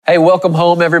Hey, welcome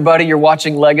home, everybody. You're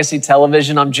watching Legacy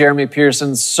Television. I'm Jeremy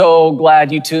Pearson. So glad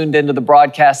you tuned into the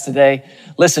broadcast today.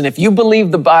 Listen, if you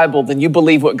believe the Bible, then you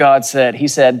believe what God said. He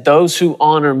said, those who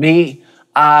honor me,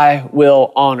 I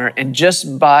will honor. And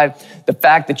just by the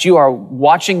fact that you are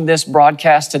watching this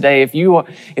broadcast today, if you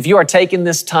are taking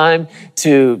this time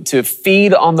to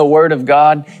feed on the Word of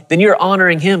God, then you're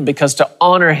honoring Him, because to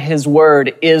honor His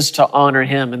Word is to honor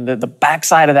Him. And the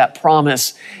backside of that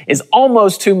promise is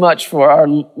almost too much for our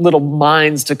little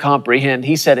minds to comprehend.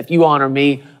 He said, if you honor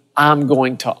me, I'm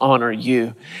going to honor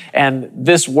you. And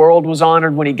this world was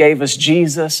honored when He gave us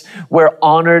Jesus. We're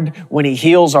honored when He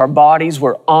heals our bodies.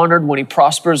 We're honored when He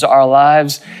prospers our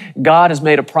lives. God has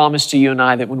made a promise to you and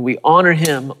I that when we honor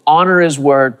Him, honor His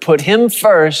Word, put Him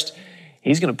first,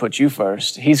 He's going to put you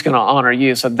first. He's going to honor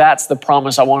you. So that's the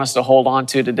promise I want us to hold on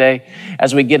to today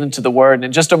as we get into the Word. And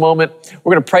in just a moment,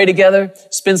 we're going to pray together,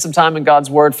 spend some time in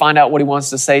God's Word, find out what He wants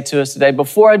to say to us today.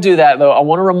 Before I do that, though, I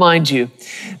want to remind you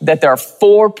that there are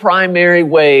 4 primary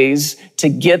ways to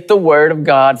get the Word of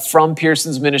God from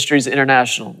Pearson's Ministries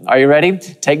International. Are you ready?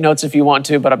 Take notes if you want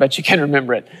to, but I bet you can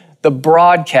remember it. The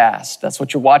broadcast, that's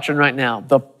what you're watching right now.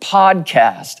 The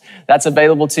podcast, that's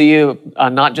available to you,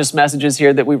 not just messages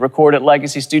here that we record at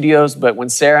Legacy Studios, but when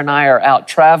Sarah and I are out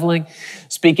traveling,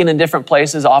 speaking in different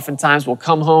places, oftentimes we'll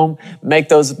come home, make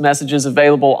those messages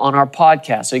available on our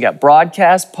podcast. So you got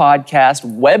broadcast, podcast,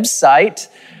 website.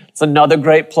 It's another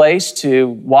great place to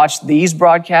watch these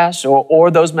broadcasts or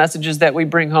those messages that we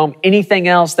bring home. Anything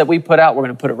else that we put out, we're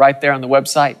going to put it right there on the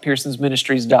website,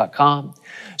 pearsonsministries.com.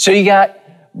 So you got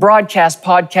broadcast,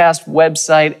 podcast,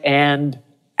 website, and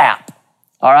app.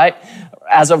 All right?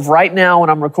 As of right now, when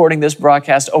I'm recording this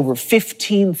broadcast, over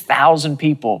 15,000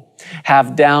 people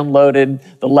have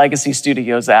downloaded the Legacy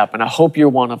Studios app, and I hope you're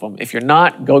one of them. If you're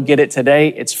not, go get it today.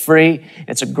 It's free.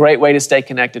 It's a great way to stay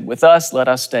connected with us. Let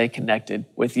us stay connected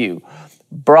with you.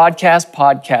 Broadcast,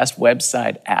 podcast,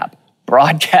 website, app.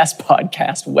 Broadcast,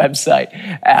 podcast, website,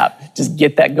 app. Just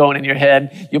get that going in your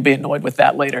head. You'll be annoyed with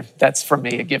that later. That's from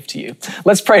me, a gift to you.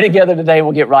 Let's pray together today and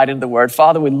we'll get right into the Word.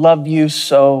 Father, we love you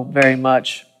so very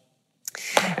much.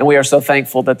 And we are so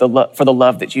thankful that for the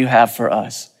love that you have for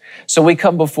us. So we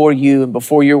come before you and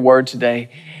before your Word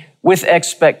today with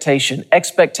expectation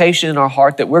in our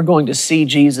heart that we're going to see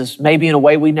Jesus maybe in a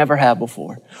way we never have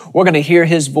before. We're going to hear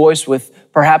His voice with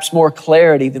perhaps more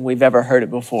clarity than we've ever heard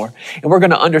it before. And we're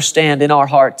going to understand in our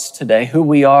hearts today who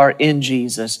we are in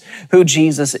Jesus, who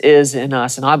Jesus is in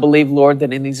us. And I believe, Lord,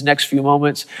 that in these next few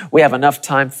moments, we have enough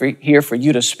time here for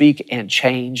you to speak and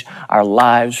change our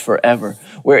lives forever.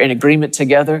 We're in agreement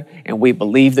together, and we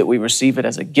believe that we receive it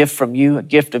as a gift from you, a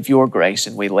gift of your grace,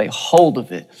 and we lay hold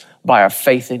of it by our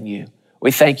faith in you.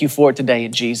 We thank you for it today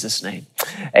in Jesus' name.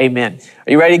 Amen.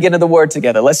 Are you ready to get into the Word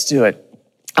together? Let's do it.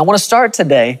 I want to start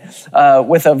today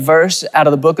with a verse out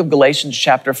of the book of Galatians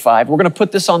chapter 5. We're going to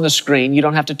put this on the screen. You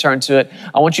don't have to turn to it.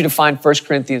 I want you to find 1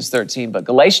 Corinthians 13. But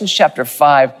Galatians chapter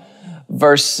 5,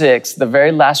 verse 6, the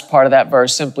very last part of that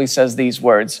verse simply says these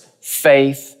words: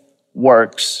 faith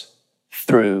works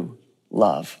through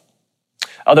love.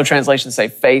 Other translations say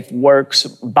faith works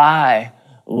by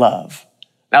love.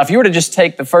 Now, if you were to just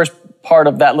take the first part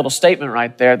of that little statement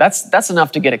right there, that's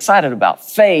enough to get excited about.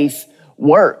 Faith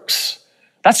works.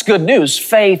 That's good news.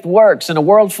 Faith works. In a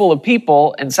world full of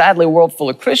people, and sadly a world full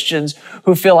of Christians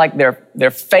who feel like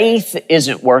their faith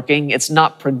isn't working, it's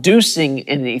not producing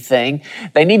anything,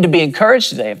 they need to be encouraged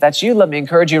today. If that's you, let me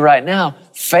encourage you right now.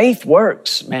 Faith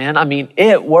works, man. I mean,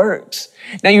 it works.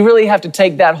 Now, you really have to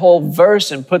take that whole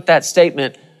verse and put that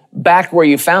statement back where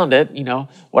you found it. You know,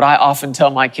 what I often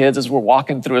tell my kids is we're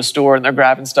walking through a store and they're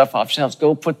grabbing stuff off shelves,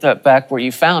 go put that back where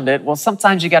you found it. Well,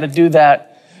 sometimes you got to do that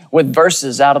with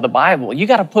verses out of the Bible. You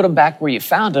got to put them back where you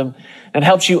found them. It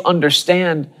helps you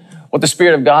understand what the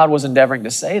Spirit of God was endeavoring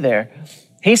to say there.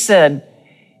 He said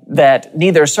that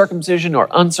neither circumcision or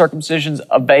uncircumcision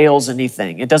avails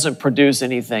anything. It doesn't produce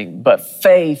anything, but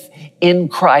faith in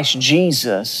Christ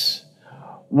Jesus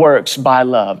works by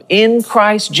love. In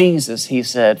Christ Jesus, he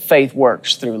said, faith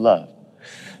works through love.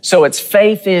 So it's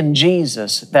faith in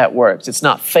Jesus that works. It's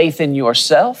not faith in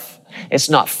yourself. It's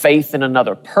not faith in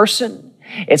another person.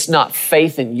 It's not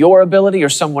faith in your ability or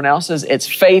someone else's. It's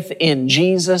faith in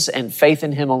Jesus and faith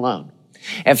in Him alone.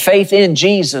 And faith in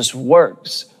Jesus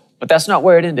works. But that's not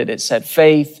where it ended. It said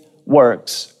faith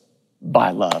works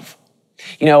by love.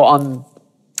 You know,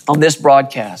 on this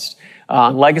broadcast,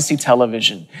 on Legacy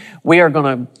Television, we are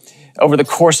going to, over the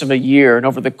course of a year and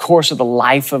over the course of the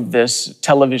life of this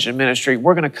television ministry,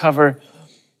 we're going to cover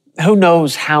who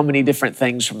knows how many different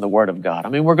things from the Word of God. I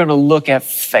mean, we're going to look at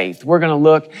faith. We're going to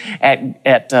look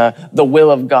at the will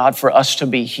of God for us to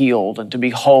be healed and to be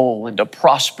whole and to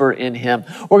prosper in Him.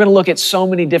 We're going to look at so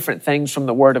many different things from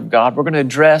the Word of God. We're going to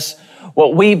address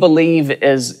what we believe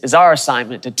is our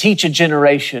assignment, to teach a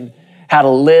generation how to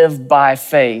live by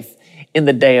faith in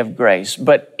the day of grace.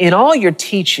 But in all your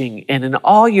teaching and in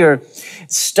all your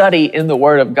study in the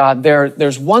Word of God,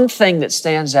 there's one thing that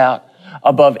stands out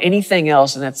above anything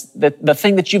else, and that's the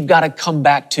thing that you've got to come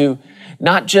back to,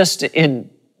 not just in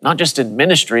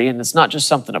ministry, and it's not just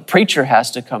something a preacher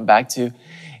has to come back to.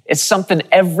 It's something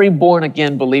every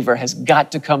born-again believer has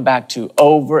got to come back to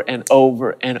over and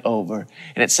over and over.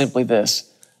 And it's simply this: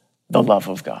 the love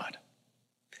of God.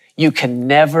 You can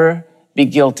never be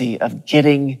guilty of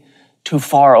getting too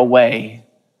far away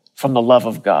from the love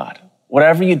of God.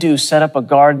 Whatever you do, set up a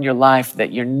guard in your life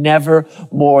that you're never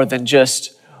more than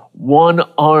just one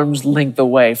arm's length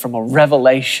away from a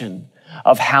revelation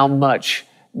of how much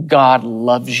God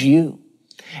loves you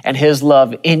and His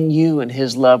love in you and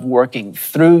His love working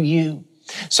through you.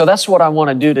 So that's what I want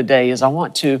to do today, is I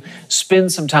want to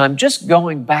spend some time just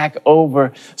going back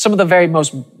over some of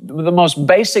the most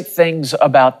basic things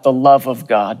about the love of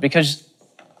God. Because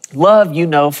love, you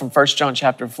know from 1 John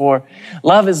chapter 4,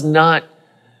 love is not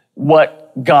what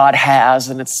God has,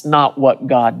 and it's not what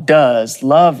God does.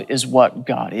 Love is what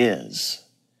God is.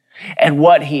 And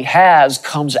what He has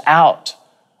comes out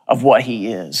of what He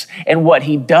is. And what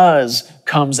He does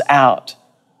comes out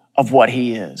of what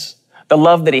He is. The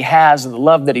love that He has and the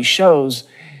love that He shows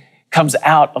comes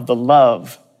out of the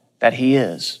love that He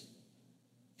is.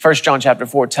 1 John chapter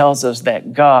 4 tells us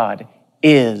that God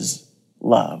is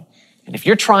love. And if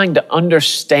you're trying to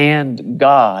understand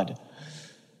God,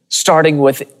 starting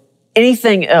with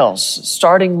anything else,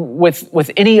 starting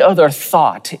with any other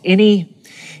thought, any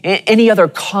other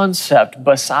concept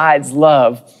besides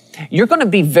love, you're going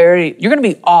to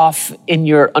be off in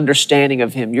your understanding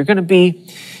of Him. You're going to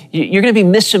be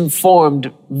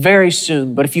misinformed very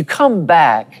soon. But if you come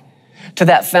back to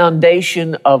that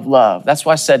foundation of love, that's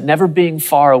why I said never being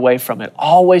far away from it,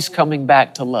 always coming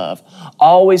back to love,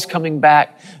 always coming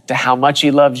back to how much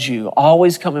He loves you,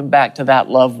 always coming back to that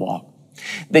love walk,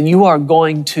 then you're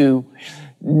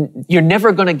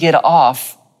never going to get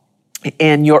off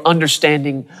in your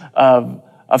understanding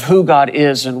of who God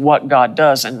is and what God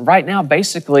does. And right now,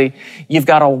 basically, you've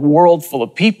got a world full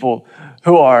of people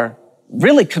who are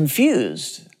really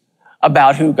confused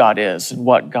about who God is and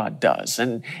what God does.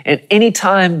 And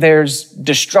anytime there's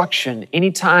destruction,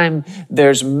 anytime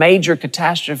there's major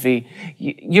catastrophe,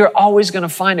 you're always going to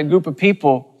find a group of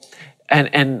people,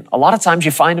 and a lot of times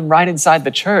you find them right inside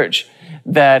the church,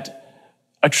 that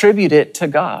attribute it to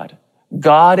God.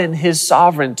 God and His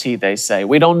sovereignty, they say.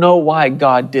 We don't know why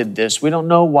God did this. We don't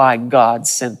know why God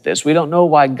sent this. We don't know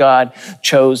why God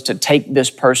chose to take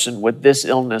this person with this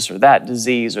illness or that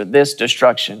disease or this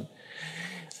destruction.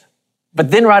 But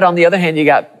then right on the other hand, you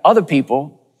got other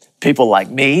people like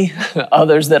me,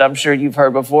 others that I'm sure you've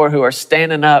heard before, who are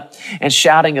standing up and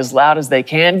shouting as loud as they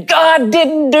can, God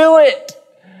didn't do it.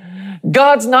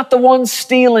 God's not the one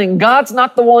stealing. God's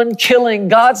not the one killing.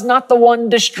 God's not the one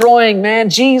destroying. Man,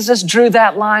 Jesus drew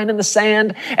that line in the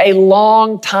sand a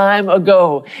long time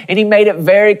ago. And He made it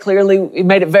very clear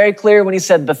when He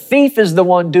said, the thief is the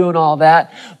one doing all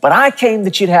that, but I came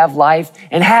that you'd have life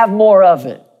and have more of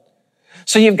it.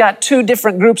 So you've got two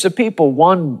different groups of people.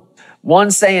 One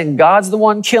saying God's the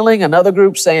one killing, another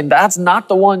group saying that's not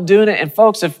the one doing it. And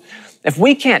folks, if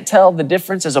we can't tell the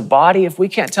difference as a body, if we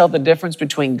can't tell the difference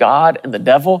between God and the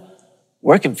devil,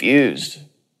 we're confused.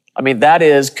 I mean, that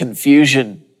is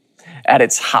confusion at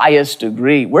its highest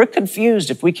degree. We're confused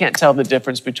if we can't tell the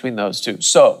difference between those two.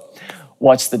 So,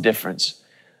 what's the difference?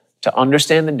 To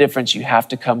understand the difference, you have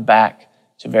to come back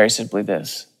to very simply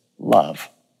this: love.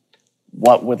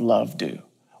 What would love do?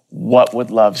 What would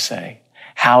love say?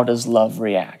 How does love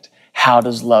react? How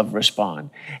does love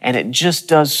respond? And it just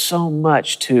does so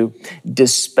much to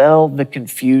dispel the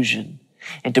confusion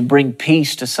and to bring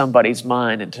peace to somebody's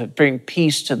mind and to bring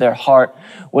peace to their heart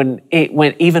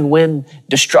even when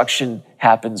destruction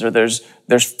happens or there's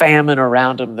famine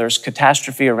around them, there's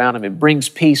catastrophe around them. It brings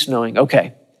peace knowing,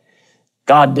 okay,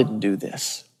 God didn't do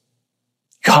this.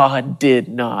 God did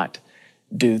not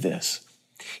do this.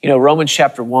 You know, Romans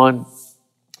chapter 1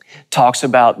 talks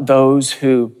about those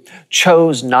who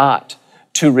chose not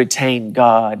to retain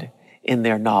God in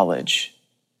their knowledge.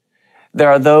 There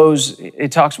are those,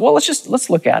 it talks, well, let's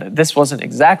look at it. This wasn't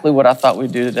exactly what I thought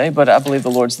we'd do today, but I believe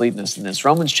the Lord's leading us in this.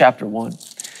 Romans chapter 1.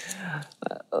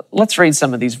 Let's read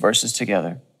some of these verses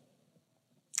together.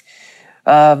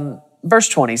 Verse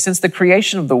 20, since the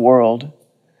creation of the world,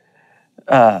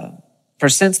 For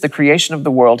since the creation of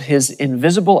the world, his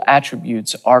invisible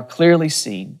attributes are clearly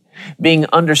seen, being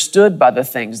understood by the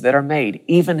things that are made,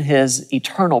 even his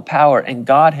eternal power and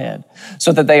Godhead,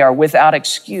 so that they are without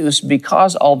excuse,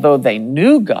 because although they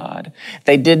knew God,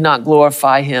 they did not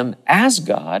glorify him as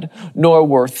God, nor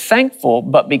were thankful,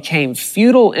 but became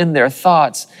futile in their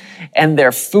thoughts, and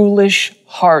their foolish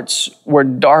hearts were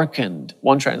darkened.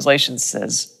 One translation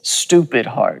says, stupid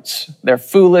hearts. Their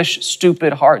foolish,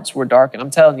 stupid hearts were darkened. I'm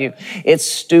telling you, it's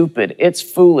stupid, it's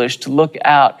foolish to look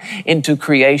out into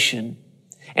creation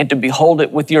and to behold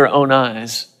it with your own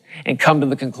eyes and come to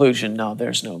the conclusion, no,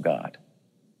 there's no God.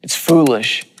 It's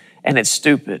foolish and it's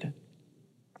stupid.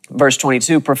 Verse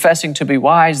 22, professing to be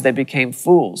wise, they became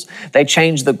fools. They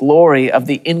changed the glory of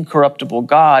the incorruptible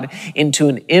God into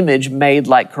an image made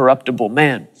like corruptible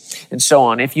man, and so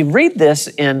on. If you read this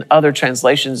in other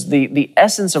translations, the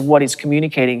essence of what he's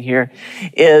communicating here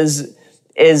is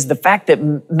the fact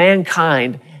that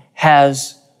mankind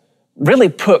has really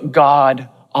put God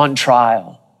on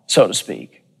trial, so to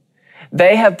speak.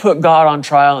 They have put God on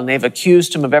trial and they've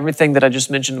accused him of everything that I just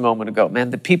mentioned a moment ago. Man,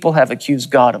 the people have accused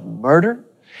God of murder.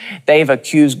 They've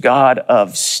accused God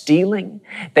of stealing.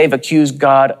 They've accused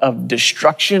God of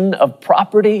destruction of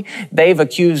property. They've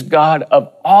accused God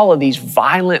of all of these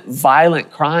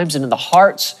violent crimes. And in the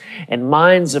hearts and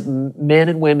minds of men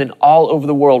and women all over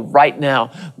the world right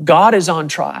now, God is on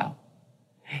trial.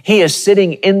 He is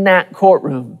sitting in that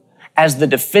courtroom as the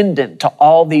defendant to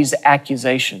all these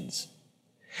accusations.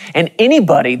 And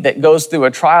anybody that goes through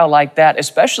a trial like that,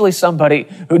 especially somebody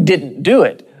who didn't do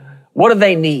it, what do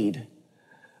they need?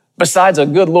 Besides a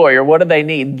good lawyer, what do they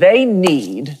need? They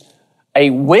need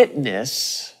a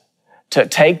witness to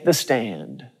take the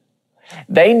stand.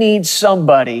 They need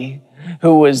somebody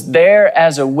who was there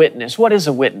as a witness. What is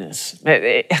a witness?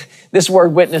 This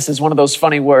word witness is one of those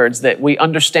funny words that we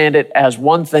understand it as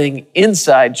one thing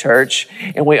inside church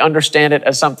and we understand it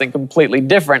as something completely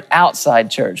different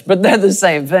outside church, but they're the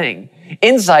same thing.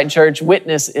 Inside church,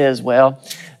 witness is, well,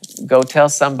 go tell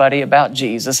somebody about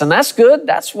Jesus. And that's good.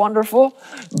 That's wonderful.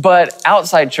 But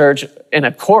outside church, in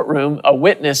a courtroom, a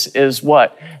witness is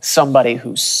what? Somebody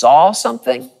who saw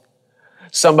something,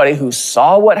 somebody who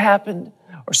saw what happened,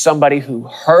 or somebody who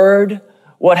heard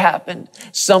what happened,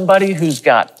 somebody who's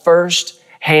got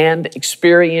first-hand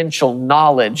experiential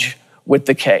knowledge with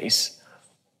the case.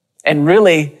 And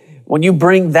really, when you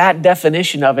bring that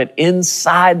definition of it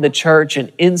inside the church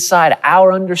and inside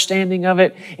our understanding of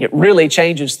it, it really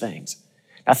changes things.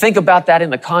 Now think about that in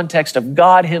the context of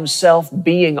God himself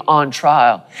being on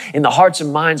trial in the hearts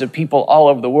and minds of people all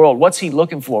over the world. What's he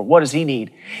looking for? What does he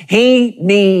need? He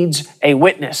needs a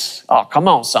witness. Oh, come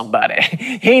on, somebody.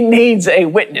 He needs a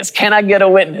witness. Can I get a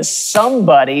witness?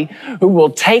 Somebody who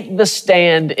will take the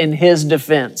stand in his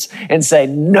defense and say,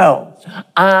 no,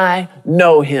 I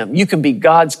know him. You can be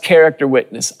God's character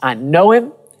witness. I know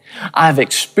him. I've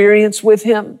experienced with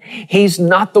him. He's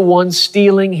not the one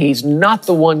stealing. He's not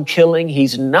the one killing.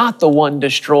 He's not the one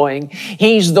destroying.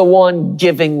 He's the one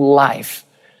giving life.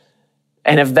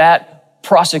 And if that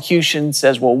prosecution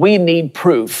says, well, we need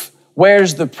proof,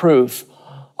 where's the proof?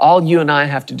 All you and I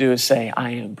have to do is say, I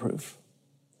am proof.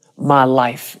 My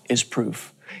life is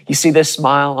proof. You see this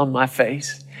smile on my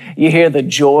face? You hear the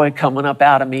joy coming up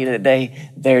out of me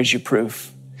today? There's your proof.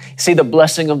 See the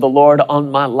blessing of the Lord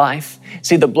on my life.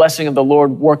 See the blessing of the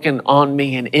Lord working on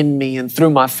me and in me and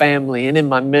through my family and in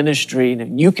my ministry.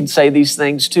 And you can say these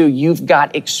things too. You've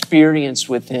got experience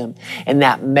with him, and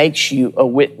that makes you a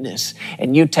witness.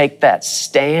 And you take that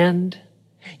stand,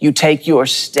 you take your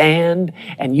stand,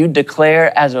 and you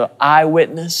declare as an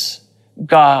eyewitness,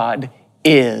 God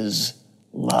is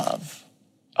love.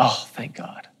 Oh, thank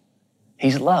God.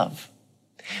 He's love.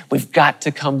 We've got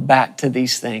to come back to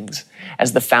these things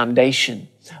as the foundation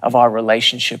of our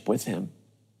relationship with him.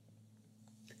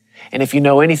 And if you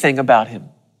know anything about him,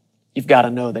 you've got to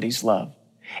know that he's love.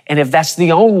 And if that's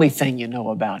the only thing you know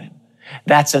about him,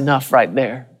 that's enough right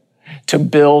there to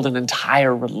build an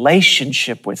entire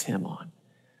relationship with him on.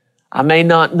 I may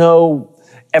not know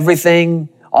everything,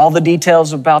 all the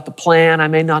details about the plan. I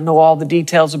may not know all the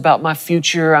details about my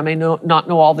future. I may not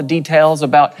know all the details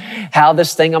about how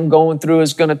this thing I'm going through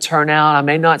is going to turn out. I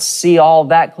may not see all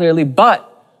that clearly, but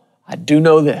I do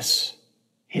know this.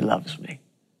 He loves me.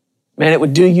 Man, it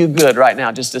would do you good right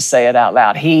now just to say it out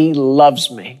loud. He loves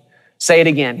me. Say it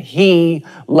again. He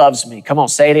loves me. Come on,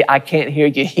 say it. I can't hear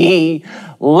you. He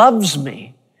loves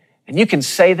me. And you can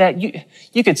say that,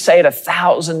 you could say it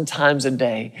 1,000 times a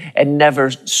day and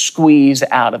never squeeze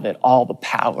out of it all the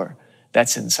power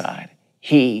that's inside.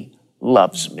 He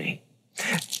loves me.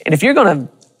 And if you're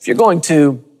going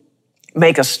to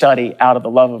make a study out of the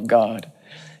love of God,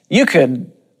 You could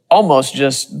almost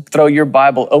just throw your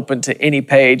Bible open to any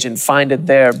page and find it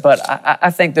there, but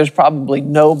I think there's probably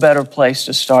no better place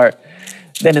to start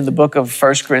than in the book of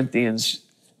 1 Corinthians,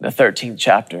 the 13th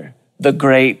chapter, the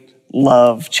great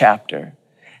love chapter.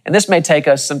 And this may take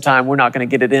us some time. We're not going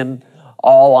to get it in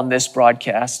all on this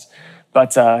broadcast,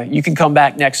 but you can come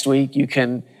back next week. You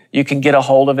can get a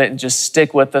hold of it and just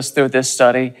stick with us through this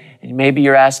study. And maybe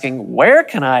you're asking, where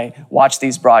can I watch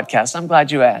these broadcasts? I'm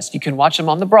glad you asked. You can watch them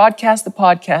on the broadcast, the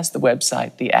podcast, the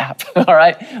website, the app. All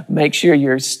right? Make sure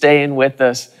you're staying with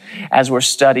us as we're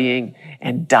studying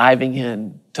and diving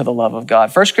in to the love of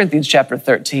God. 1 Corinthians chapter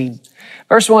 13,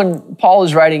 verse 1, Paul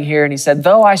is writing here and he said,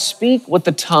 though I speak with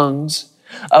the tongues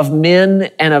of men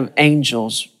and of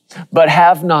angels, but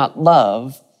have not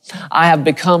love, I have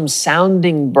become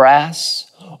sounding brass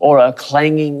or a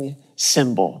clanging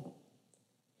cymbal.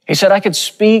 He said, I could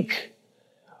speak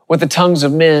with the tongues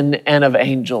of men and of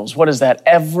angels. What is that?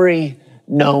 Every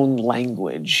known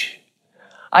language.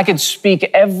 I could speak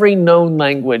every known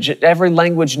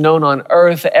language known on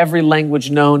earth, every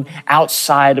language known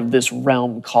outside of this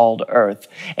realm called earth.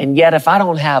 And yet, if I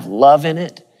don't have love in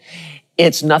it,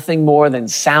 it's nothing more than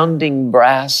sounding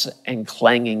brass and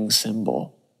clanging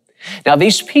cymbal. Now,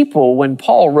 these people, when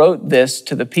Paul wrote this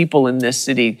to the people in this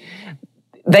city,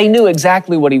 they knew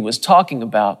exactly what he was talking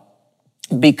about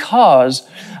because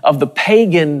of the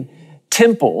pagan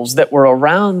temples that were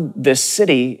around this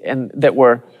city and that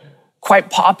were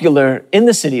quite popular in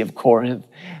the city of Corinth.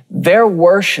 Their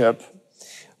worship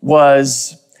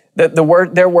was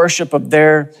their worship of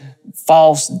their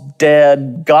false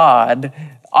dead god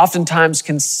oftentimes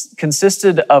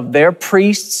consisted of their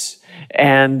priests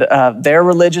and their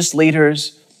religious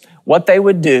leaders. What they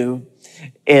would do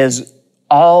is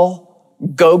all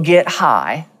go get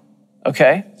high,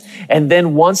 okay? And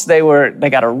then once they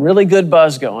got a really good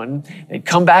buzz going, they'd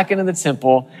come back into the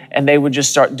temple and they would just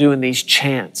start doing these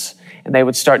chants and they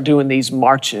would start doing these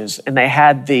marches. And they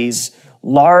had these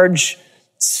large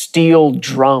steel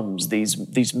drums,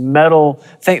 these metal,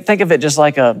 think of it just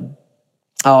like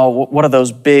what are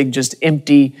those big, just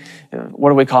empty, what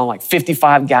do we call them, like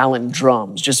 55-gallon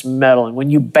drums, just metal. And when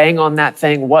you bang on that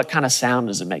thing, what kind of sound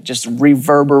does it make? Just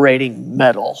reverberating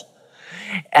metal.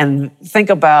 And think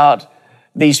about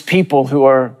these people who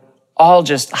are all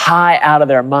just high out of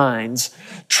their minds,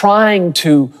 trying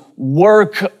to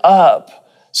work up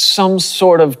some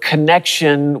sort of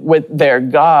connection with their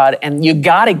God. And you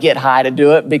got to get high to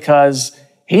do it because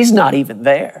he's not even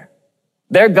there.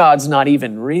 Their God's not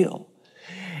even real.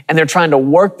 And they're trying to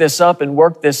work this up,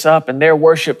 and their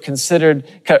worship consisted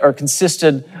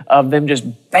of them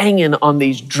just banging on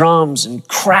these drums and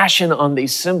crashing on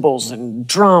these cymbals and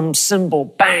drum, cymbal,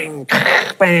 bang,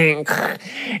 bang.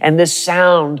 And this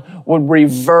sound would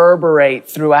reverberate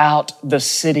throughout the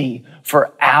city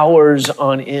for hours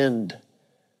on end.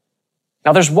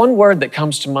 Now, there's one word that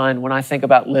comes to mind when I think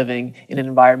about living in an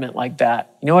environment like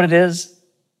that. You know what it is?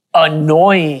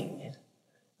 Annoying.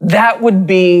 That would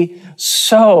be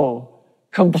so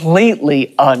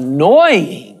completely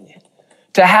annoying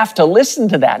to have to listen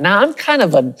to that. Now, I'm kind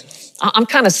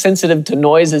of sensitive to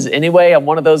noises anyway. I'm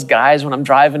one of those guys when I'm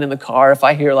driving in the car, if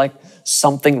I hear like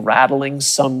something rattling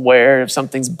somewhere, if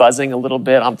something's buzzing a little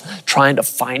bit, I'm trying to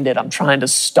find it. I'm trying to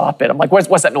stop it. I'm like,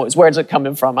 what's that noise? Where's it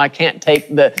coming from? I can't take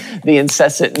the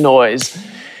incessant noise.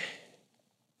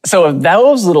 So if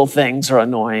those little things are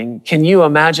annoying, can you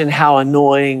imagine how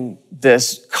annoying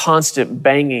this constant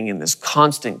banging and this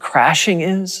constant crashing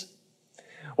is?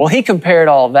 Well, he compared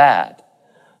all that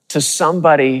to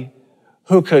somebody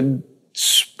who could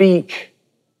speak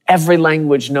every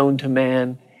language known to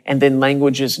man and then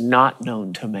languages not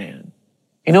known to man.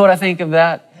 You know what I think of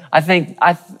that? I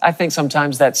think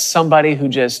sometimes that's somebody who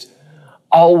just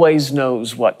always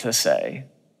knows what to say.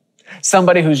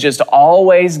 Somebody who's just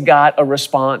always got a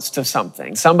response to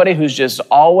something. Somebody who's just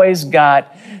always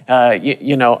got,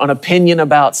 an opinion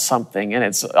about something. And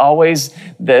it's always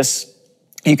this,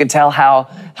 you can tell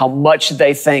how much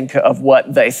they think of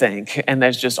what they think. And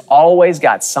there's just always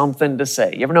got something to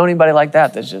say. You ever know anybody like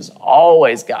that? That's just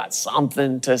always got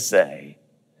something to say.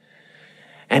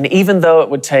 And even though it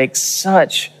would take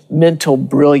such mental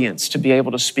brilliance to be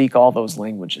able to speak all those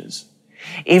languages,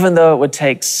 even though it would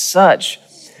take such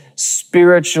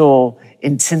spiritual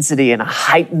intensity and a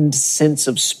heightened sense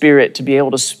of spirit to be able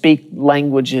to speak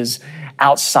languages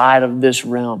outside of this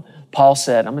realm, Paul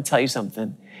said, I'm going to tell you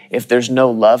something. If there's no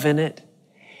love in it,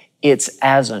 it's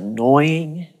as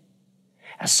annoying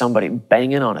as somebody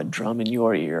banging on a drum in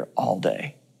your ear all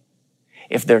day.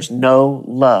 If there's no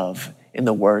love in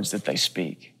the words that they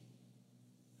speak.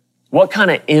 What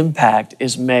kind of impact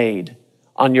is made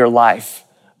on your life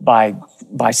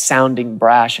by sounding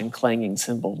brash and clanging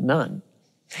cymbal? None.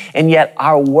 And yet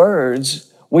our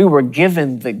words, we were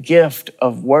given the gift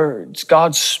of words.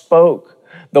 God spoke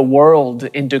the world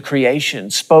into creation,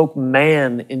 spoke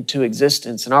man into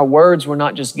existence. And our words were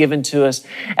not just given to us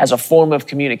as a form of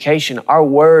communication. Our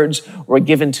words were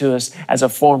given to us as a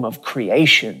form of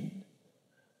creation.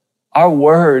 Our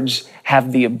words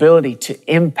have the ability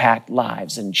to impact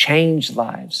lives and change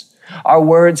lives. Our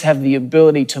words have the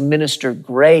ability to minister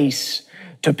grace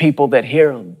to people that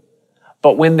hear them.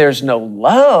 But when there's no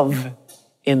love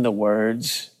in the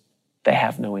words, they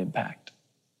have no impact.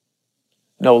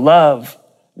 No love,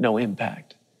 no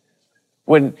impact.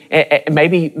 When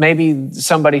maybe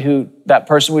somebody that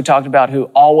person we talked about who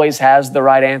always has the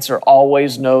right answer,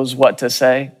 always knows what to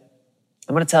say.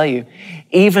 I'm going to tell you,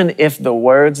 even if the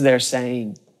words they're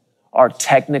saying are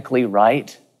technically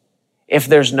right, if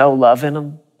there's no love in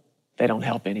them, they don't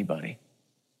help anybody.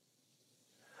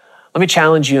 Let me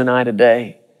challenge you and I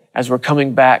today as we're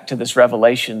coming back to this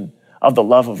revelation of the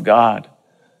love of God.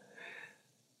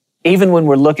 Even when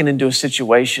we're looking into a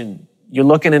situation, you're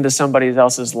looking into somebody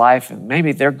else's life and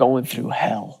maybe they're going through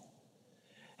hell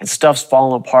and stuff's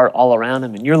falling apart all around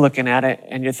them, and you're looking at it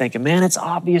and you're thinking, man, it's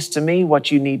obvious to me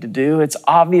what you need to do. It's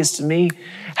obvious to me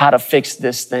how to fix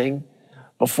this thing.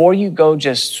 Before you go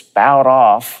just spout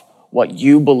off what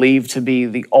you believe to be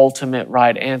the ultimate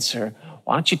right answer,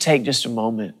 why don't you take just a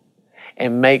moment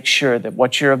and make sure that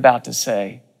what you're about to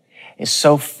say is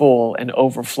so full and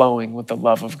overflowing with the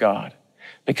love of God.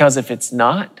 Because if it's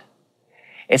not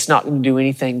going to do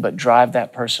anything but drive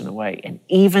that person away. And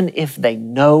even if they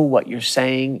know what you're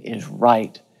saying is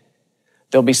right,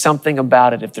 there'll be something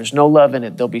about it. If there's no love in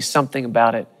it, there'll be something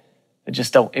about it that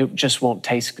it just won't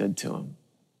taste good to them,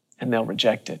 and they'll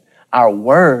reject it. Our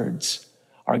words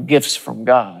are gifts from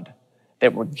God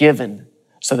that were given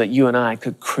so that you and I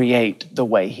could create the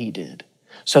way He did,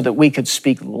 so that we could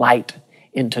speak light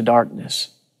into darkness.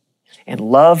 And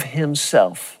love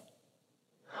Himself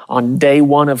on day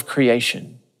one of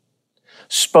creation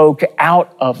spoke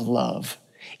out of love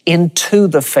into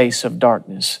the face of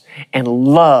darkness, and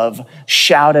love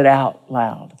shouted out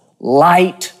loud,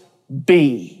 light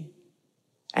be.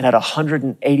 And at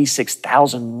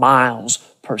 186,000 miles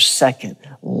per second,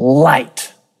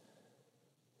 light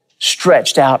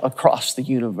stretched out across the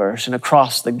universe and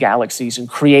across the galaxies and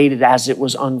created as it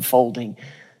was unfolding.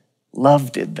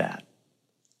 Love did that.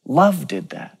 Love did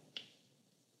that.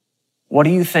 What do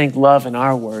you think love in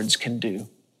our words can do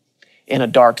in a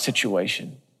dark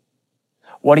situation?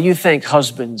 What do you think,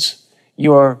 husbands,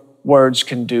 your words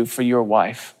can do for your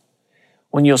wife?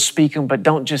 When you'll speak them, but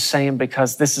don't just say them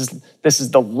because this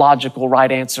is the logical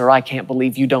right answer. I can't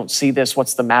believe you don't see this.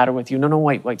 What's the matter with you? No,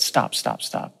 wait, stop.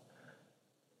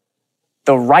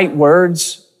 The right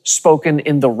words spoken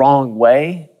in the wrong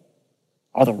way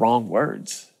are the wrong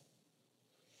words.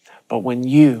 But when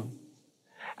you,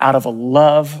 out of a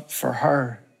love for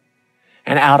her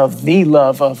and out of the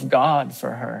love of God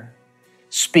for her,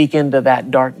 speak into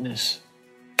that darkness,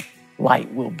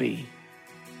 light will be.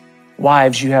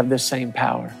 Wives, you have this same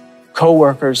power.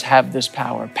 Co-workers have this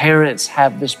power. Parents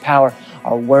have this power.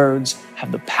 Our words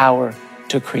have the power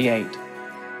to create,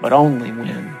 but only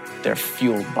when they're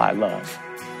fueled by love.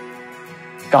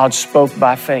 God spoke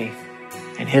by faith,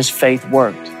 and His faith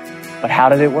worked. But how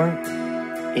did it work?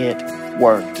 It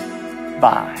worked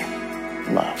by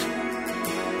love.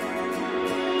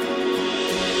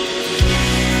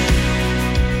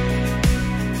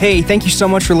 Hey, thank you so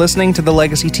much for listening to the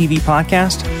Legacy TV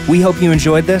podcast. We hope you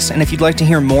enjoyed this, and if you'd like to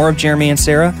hear more of Jeremy and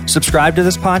Sarah, subscribe to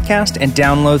this podcast and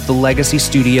download the Legacy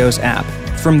Studios app.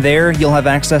 From there, you'll have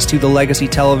access to the Legacy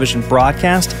Television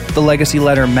broadcast, the Legacy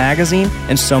Letter magazine,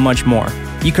 and so much more.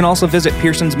 You can also visit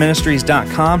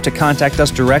pearsonsministries.com to contact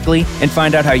us directly and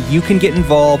find out how you can get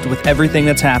involved with everything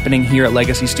that's happening here at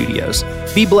Legacy Studios.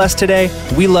 Be blessed today.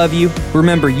 We love you.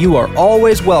 Remember, you are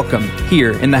always welcome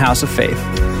here in the House of Faith.